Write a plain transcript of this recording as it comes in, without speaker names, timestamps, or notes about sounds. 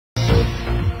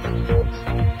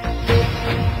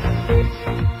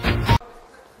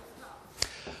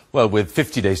Well, with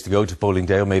 50 days to go to polling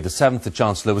day on May the 7th, the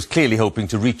Chancellor was clearly hoping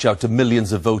to reach out to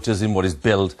millions of voters in what is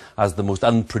billed as the most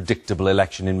unpredictable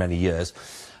election in many years.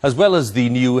 As well as the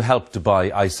new Help to Buy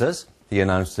ISAs, he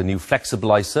announced a new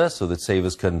flexible ISA so that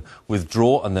savers can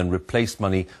withdraw and then replace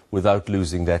money without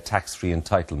losing their tax-free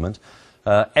entitlement.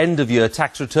 End-of-year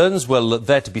tax returns, well,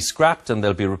 they're to be scrapped and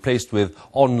they'll be replaced with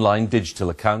online digital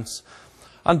accounts.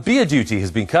 And beer duty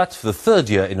has been cut for the third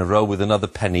year in a row with another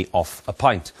penny off a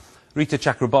pint. Rita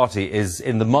Chakrabarti is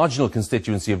in the marginal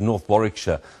constituency of North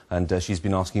Warwickshire and she's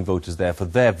been asking voters there for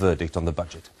their verdict on the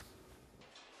budget.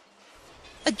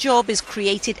 A job is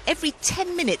created every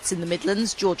 10 minutes in the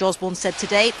Midlands, George Osborne said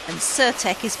today, and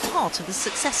Sertec is part of the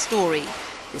success story.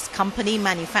 This company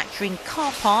manufacturing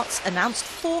car parts announced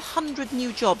 400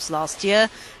 new jobs last year,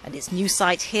 and its new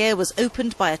site here was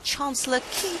opened by a Chancellor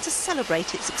keen to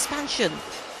celebrate its expansion.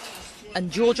 And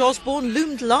George Osborne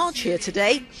loomed large here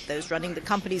today. Those running the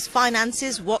company's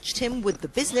finances watched him with the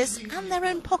business and their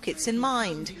own pockets in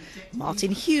mind.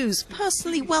 Martin Hughes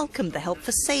personally welcomed the help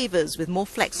for savers with more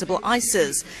flexible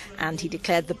ISAs, and he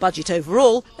declared the budget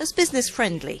overall as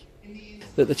business-friendly.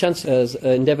 That the Chancellor has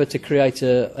endeavoured to create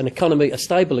an economy, a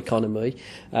stable economy,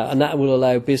 and that will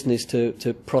allow business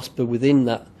to prosper within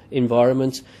that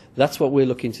environment. That's what we're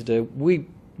looking to do. We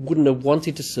wouldn't have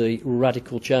wanted to see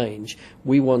radical change.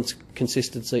 We want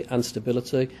consistency and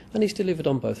stability, and he's delivered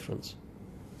on both fronts.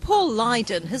 Paul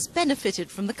Lydon has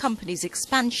benefited from the company's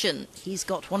expansion. He's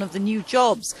got one of the new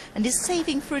jobs and is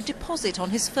saving for a deposit on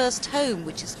his first home,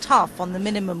 which is tough on the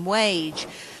minimum wage.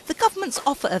 The government's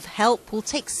offer of help will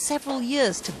take several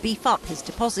years to beef up his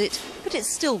deposit, but it's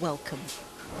still welcome.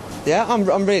 Yeah,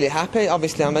 I'm really happy.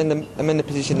 Obviously, I'm in the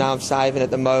position now of saving at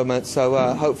the moment,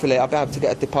 so hopefully I'll be able to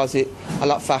get a deposit a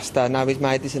lot faster now he's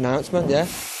made this announcement, yeah.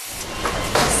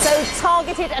 So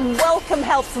targeted and welcome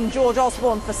help from George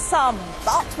Osborne for some,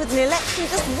 but with an election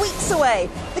just weeks away,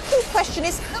 the key question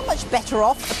is how much better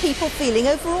off are people feeling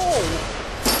overall?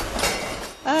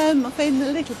 I'm feeling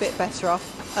a little bit better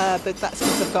off, but that's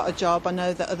because I've got a job. I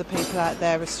know that other people out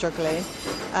there are struggling.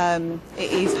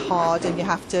 It is hard and you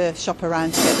have to shop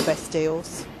around to get the best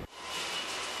deals.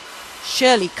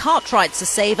 Shirley Cartwright's a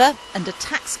saver, and a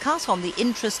tax cut on the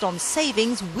interest on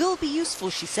savings will be useful,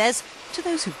 she says, to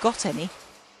those who've got any.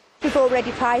 We've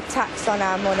already paid tax on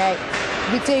our money.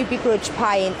 We do begrudge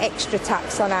paying extra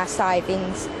tax on our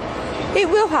savings. It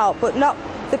will help, but not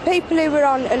the people who are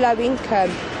on a low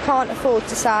income can't afford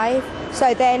to save,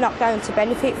 so they're not going to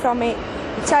benefit from it.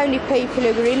 It's only people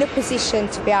who are in a position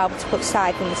to be able to put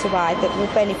savings away that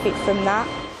will benefit from that.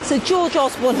 So George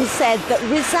Osborne has said that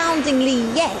resoundingly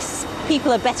yes,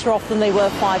 people are better off than they were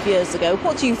 5 years ago.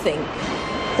 What do you think?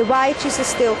 The wages are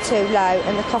still too low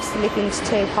and the cost of living is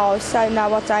too high, so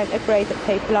no, I don't agree that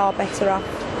people are better off.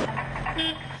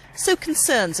 So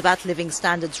concerns about living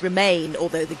standards remain,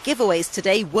 although the giveaways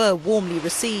today were warmly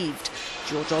received.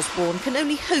 George Osborne can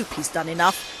only hope he's done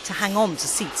enough to hang on to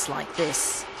seats like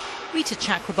this. Rita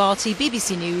Chakrabarti,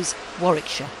 BBC News,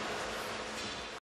 Warwickshire.